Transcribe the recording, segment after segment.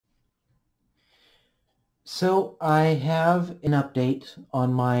So I have an update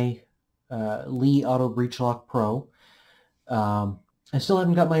on my Lee Auto Breech Lock Pro. I still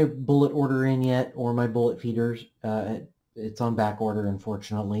haven't got my bullet order in yet, or my bullet feeders. It's on back order,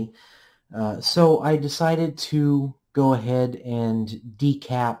 unfortunately. So I decided to go ahead and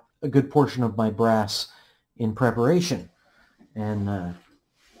decap a good portion of my brass in preparation. And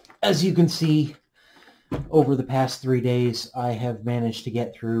as you can see, over the past 3 days, I have managed to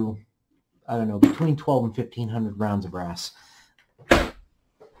get through, I don't know, between 12 and 1,500 rounds of brass.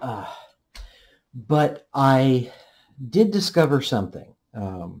 But I did discover something.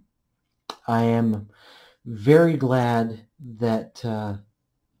 I am very glad that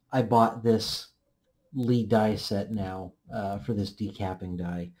I bought this Lee die set now for this decapping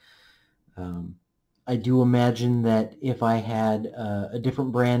die. I do imagine that if I had a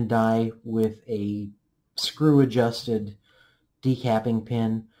different brand die with a screw-adjusted decapping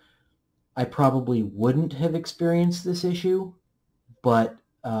pin, I probably wouldn't have experienced this issue, but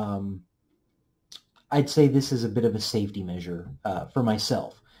I'd say this is a bit of a safety measure for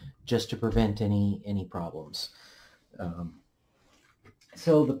myself, just to prevent any problems.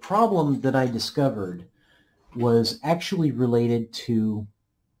 So the problem that I discovered was actually related to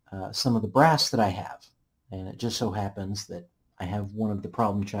some of the brass that I have, and it just so happens that I have one of the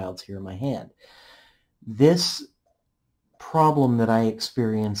problem childs here in my hand. This problem that I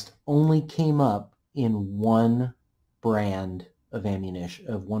experienced only came up in one brand of ammunition,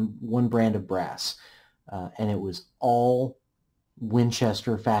 of one brand of brass, and it was all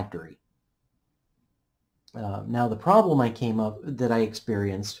Winchester factory. Now the problem that I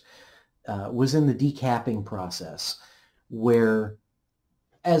experienced was in the decapping process, where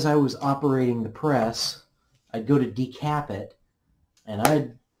as I was operating the press, I'd go to decap it, and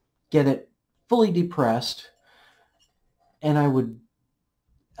I'd get it fully depressed, and I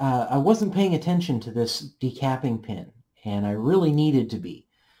wasn't paying attention to this decapping pin, and I really needed to be,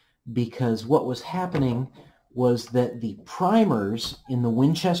 because what was happening was that the primers in the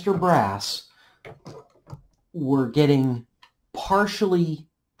Winchester brass were getting partially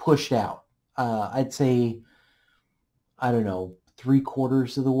pushed out. I'd say, I don't know,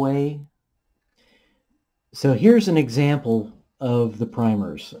 3/4 of the way. So here's an example of the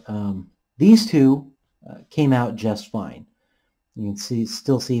primers. These two came out just fine. You can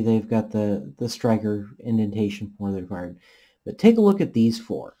still see they've got the striker indentation for the required. But take a look at these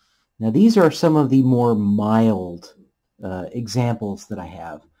four. Now these are some of the more mild examples that I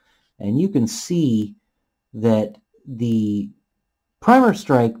have. And you can see that the primer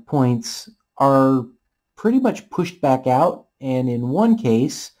strike points are pretty much pushed back out. And in one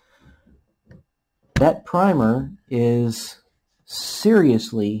case, that primer is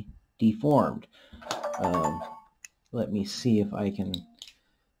seriously deformed. Let me see if I can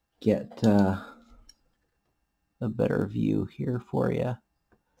get a better view here for you.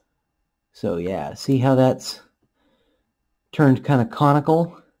 So yeah, see how that's turned kind of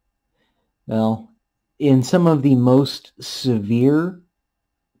conical? Well, in some of the most severe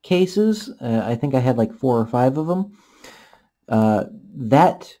cases, I think I had like 4 or 5 of them,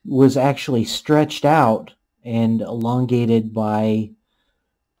 that was actually stretched out and elongated by,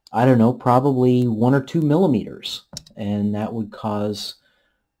 I don't know, probably 1 or 2 millimeters. And that would cause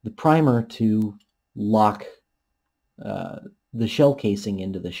the primer to lock the shell casing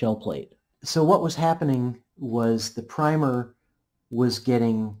into the shell plate. So what was happening was the primer was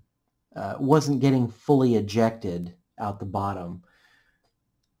wasn't getting fully ejected out the bottom,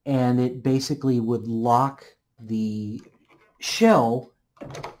 and it basically would lock the shell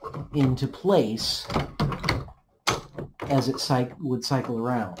into place as it would cycle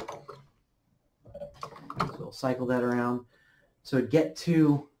around. So we'll cycle that around. So it'd get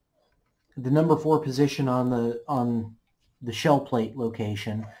to the number 4 position on the shell plate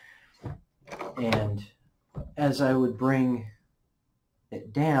location, and as I would bring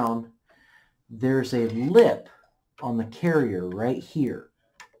it down, there's a lip on the carrier right here.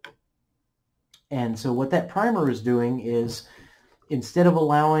 And so what that primer is doing is, instead of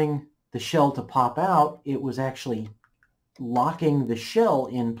allowing the shell to pop out, it was actually locking the shell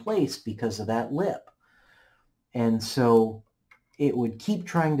in place because of that lip. And so it would keep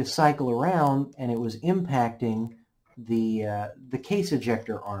trying to cycle around, and it was impacting the case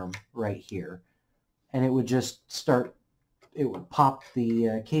ejector arm right here. And it would just start, it would pop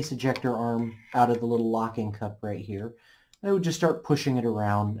the case ejector arm out of the little locking cup right here, and it would just start pushing it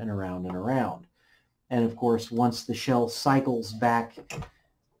around and around and around. And of course, once the shell cycles back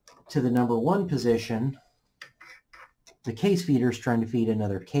to the number 1 position, the case feeder is trying to feed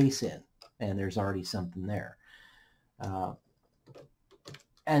another case in, and there's already something there.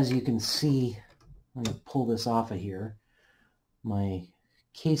 As you can see let me pull this off of here. My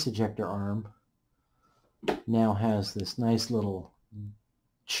case ejector arm now has this nice little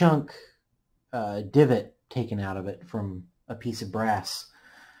chunk divot taken out of it from a piece of brass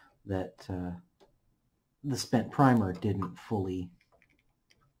that the spent primer didn't fully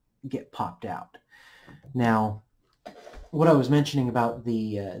get popped out. Now, what I was mentioning about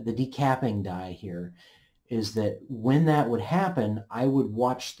the decapping die here is that when that would happen, I would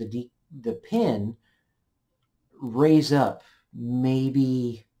watch the pin raise up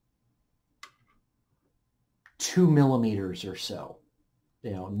maybe 2 millimeters or so.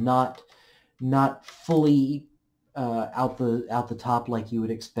 You know, not fully out the top like you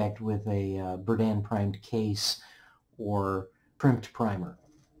would expect with a Berdan primed case or crimped primer.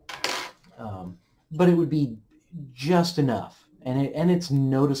 But it would be just enough, and it's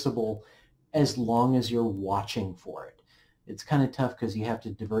noticeable as long as you're watching for it. It's kind of tough because you have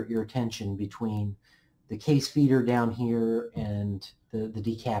to divert your attention between the case feeder down here and the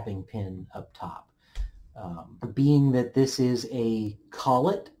decapping pin up top. Being that this is a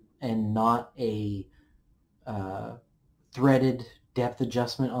collet and not a threaded depth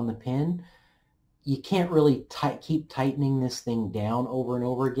adjustment on the pin, you can't really keep tightening this thing down over and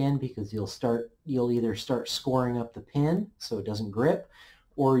over again, because you'll either start scoring up the pin so it doesn't grip,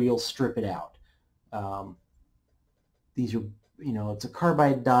 or you'll strip it out. These are, you know, it's a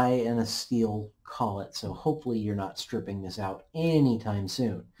carbide die and a steel collet, so hopefully you're not stripping this out anytime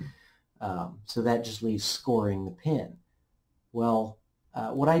soon. So that just leaves scoring the pin. Well,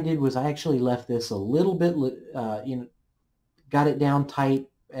 what I did was I actually left this a little bit, you know, got it down tight,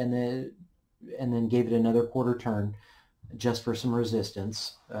 and then gave it another quarter turn just for some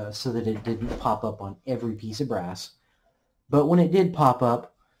resistance, so that it didn't pop up on every piece of brass. But when it did pop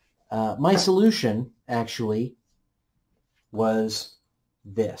up, my solution actually was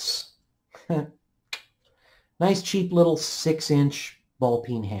this. Nice cheap little 6-inch ball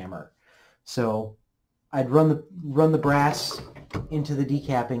peen hammer. So I'd run the brass into the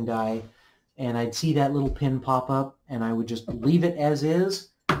decapping die, and I'd see that little pin pop up, and I would just leave it as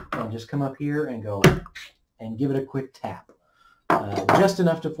is and just come up here and go and give it a quick tap. Just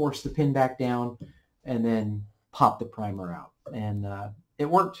enough to force the pin back down, and then pop the primer out. And it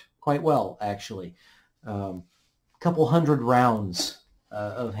worked quite well, actually. Couple hundred rounds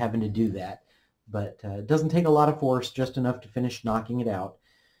of having to do that, but it doesn't take a lot of force, just enough to finish knocking it out.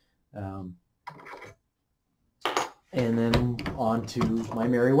 And then on to my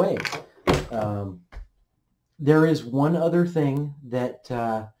merry way. There is one other thing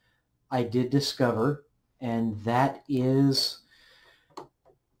that I did discover, and that is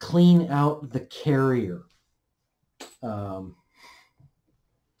clean out the carrier.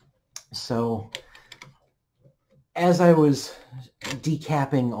 So as I was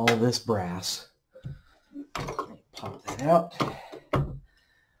decapping all this brass, let me pop that out,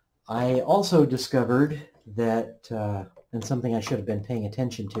 I also discovered that, and something I should have been paying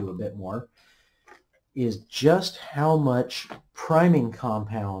attention to a bit more, is just how much priming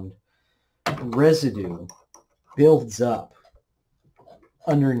compound residue builds up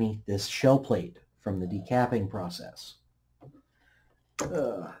underneath this shell plate from the decapping process.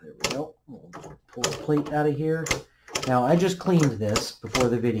 There we go. We'll pull the plate out of here. Now, I just cleaned this before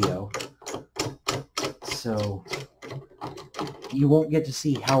the video, so you won't get to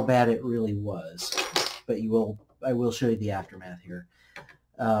see how bad it really was, but I will show you the aftermath here.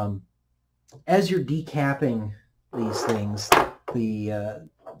 As you're decapping these things, the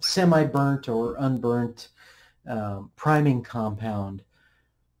semi-burnt or unburnt priming compound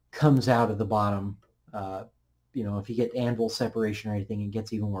comes out of the bottom. You know, if you get anvil separation or anything, it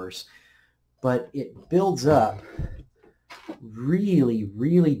gets even worse. But it builds up really,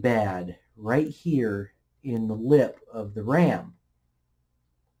 really bad right here in the lip of the ram.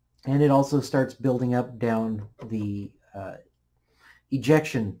 And it also starts building up down the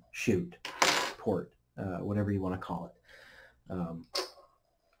ejection chute port, whatever you want to call it.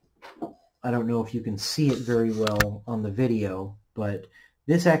 I don't know if you can see it very well on the video, but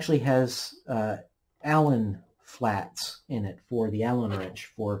this actually has Allen flats in it for the Allen wrench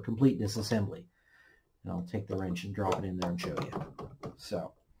for complete disassembly. And I'll take the wrench and drop it in there and show you.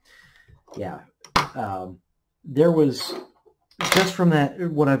 So, yeah. There was, just from that,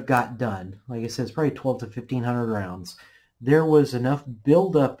 what I've got done, like I said, it's probably 12 to 1,500 rounds. There was enough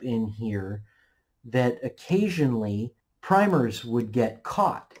buildup in here that occasionally primers would get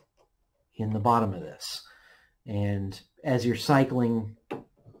caught in the bottom of this. And as you're cycling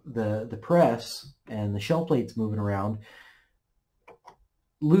the press and the shell plates moving around,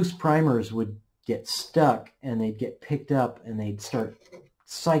 loose primers would get stuck, and they'd get picked up, and they'd start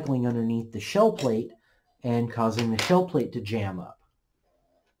cycling underneath the shell plate and causing the shell plate to jam up.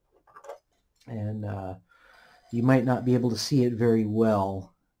 And you might not be able to see it very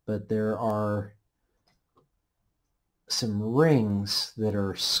well, but there are some rings that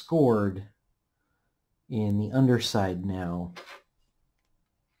are scored in the underside now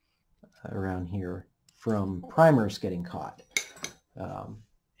around here from primers getting caught.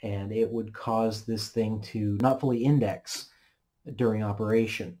 And it would cause this thing to not fully index during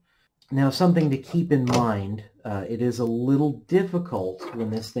operation. Now, something to keep in mind, it is a little difficult when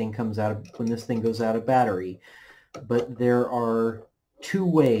this thing goes out of battery, but there are two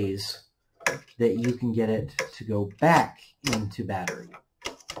ways that you can get it to go back into battery.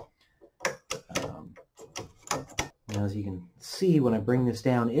 As you can see, when I bring this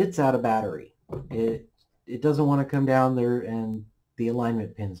down, it's out of battery. It doesn't want to come down there, and the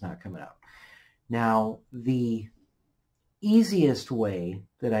alignment pin's not coming out. Now, the easiest way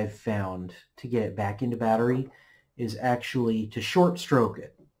that I've found to get it back into battery is actually to short stroke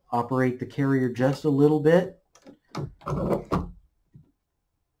it. Operate the carrier just a little bit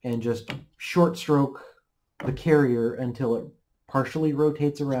and just short stroke the carrier until it partially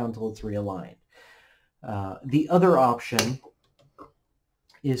rotates around until it's realigned. The other option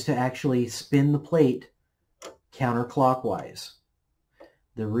is to actually spin the plate counterclockwise.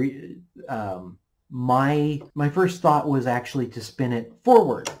 My first thought was actually to spin it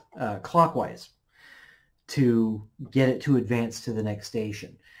forward, clockwise, to get it to advance to the next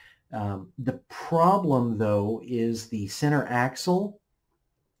station. The problem, though, is the center axle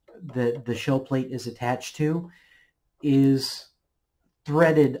that the shell plate is attached to is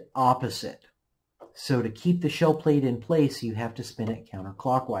threaded opposite. So to keep the shell plate in place, you have to spin it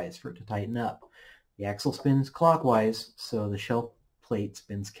counterclockwise for it to tighten up. The axle spins clockwise, so the shell plate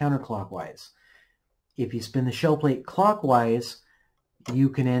spins counterclockwise. If you spin the shell plate clockwise, you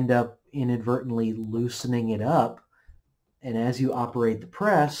can end up inadvertently loosening it up, and as you operate the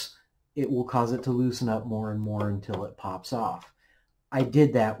press, it will cause it to loosen up more and more until it pops off. I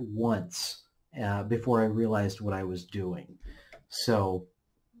did that once before I realized what I was doing. So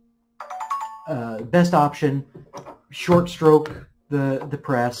best option, short stroke the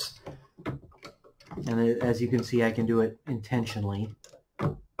press, and as you can see, I can do it intentionally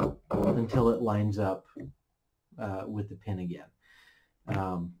until it lines up with the pin again.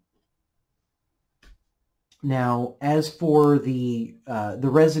 Now, as for the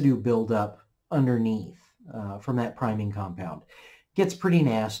residue buildup underneath from that priming compound, it gets pretty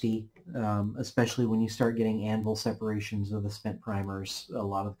nasty, especially when you start getting anvil separations of the spent primers. A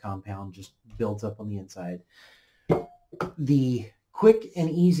lot of the compound just builds up on the inside. The quick and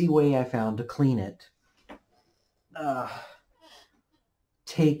easy way I found to clean it,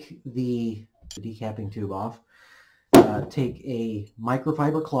 take the decapping tube off, take a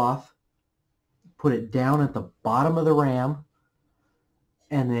microfiber cloth, put it down at the bottom of the ram,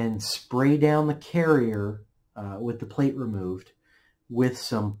 and then spray down the carrier with the plate removed with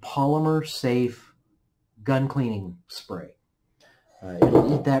some polymer safe gun cleaning spray.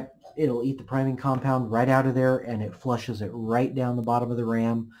 It'll eat the priming compound right out of there, and it flushes it right down the bottom of the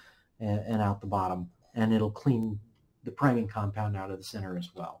ram and out the bottom, and it'll clean the priming compound out of the center as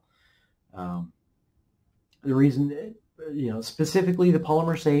well. The reason, specifically the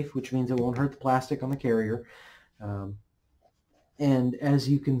polymer safe, which means it won't hurt the plastic on the carrier. And as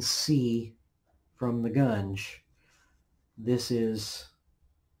you can see from the gunge, this is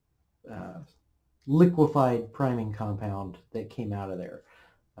liquefied priming compound that came out of there.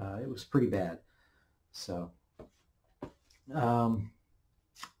 It was pretty bad. So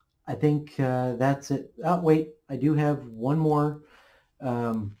I think that's it. Oh, wait, I do have one more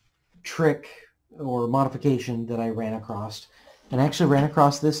trick or modification that I ran across, and I actually ran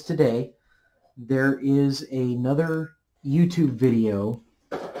across this today. There is another YouTube video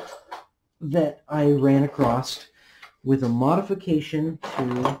that I ran across with a modification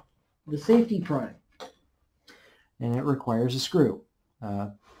to the safety prime, and it requires a screw.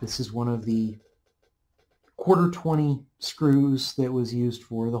 This is one of the 1/4 20 screws that was used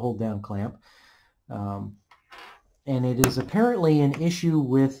for the hold down clamp. And it is apparently an issue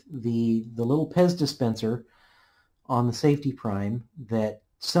with the little Pez dispenser on the safety prime that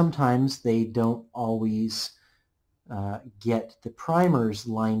sometimes they don't always get the primers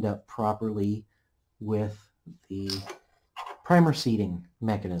lined up properly with the primer seating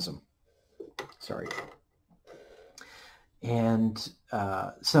mechanism. Sorry. And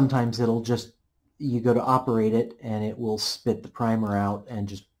sometimes you go to operate it and it will spit the primer out and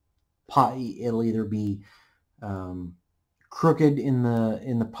just pop. It'll either be crooked in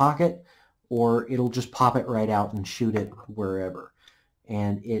the pocket, or it'll just pop it right out and shoot it wherever.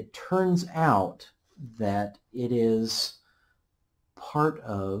 And it turns out that it is part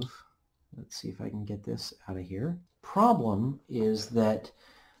of, let's see if I can get this out of here. Problem is that,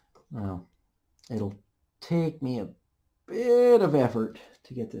 well, it'll take me a bit of effort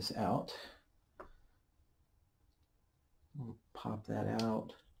to get this out. We'll pop that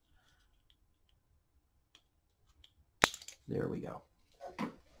out. There we go.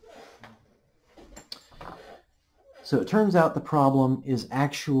 So it turns out the problem is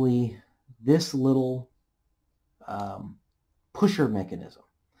actually this little pusher mechanism.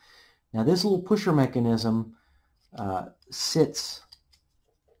 Now this little pusher mechanism sits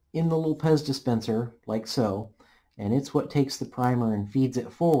in the little Pez dispenser like so, and it's what takes the primer and feeds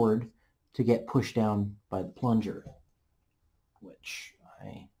it forward to get pushed down by the plunger, which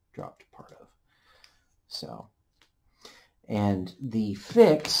I dropped part of. So, and the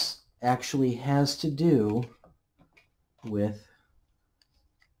fix actually has to do with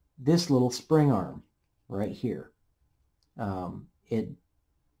this little spring arm right here.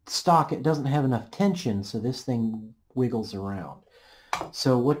 It doesn't have enough tension, so this thing wiggles around.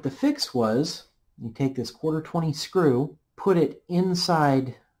 So what the fix was, you take this 1/4-20 screw, put it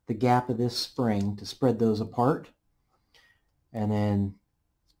inside the gap of this spring to spread those apart, and then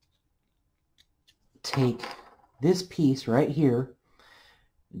take this piece right here,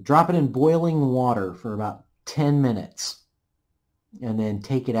 drop it in boiling water for about 10 minutes, and then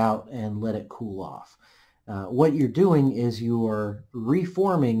take it out and let it cool off. What you're doing is you are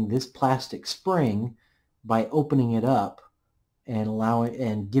reforming this plastic spring by opening it up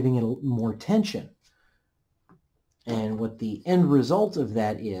and giving it more tension. And what the end result of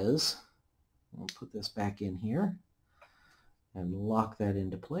that is, I'll put this back in here and lock that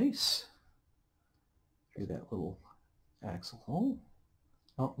into place through that little axle hole.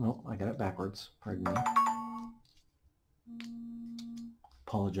 Oh, no, I got it backwards. Pardon me.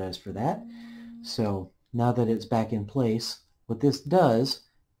 Apologize for that. So now that it's back in place, what this does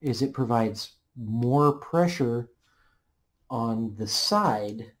is it provides more pressure on the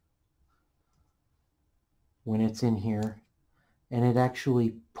side when it's in here, and it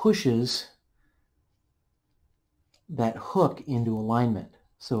actually pushes that hook into alignment.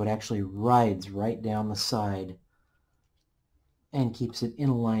 So it actually rides right down the side and keeps it in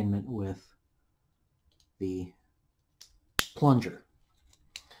alignment with the plunger.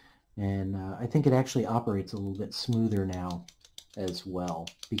 And I think it actually operates a little bit smoother now as well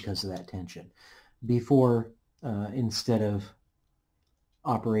because of that tension. Before, instead of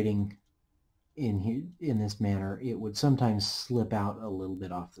operating in this manner, it would sometimes slip out a little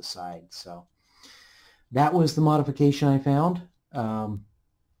bit off the side. So that was the modification I found.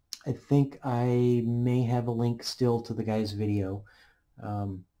 I think I may have a link still to the guy's video.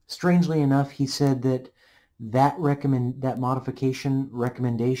 Strangely enough, he said that that modification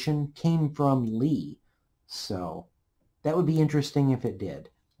recommendation came from Lee. So that would be interesting if it did.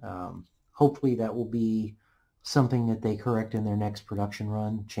 Hopefully that will be something that they correct in their next production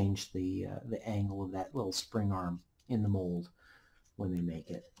run, change the angle of that little spring arm in the mold when they make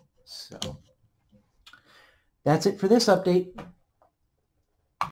it. So that's it for this update.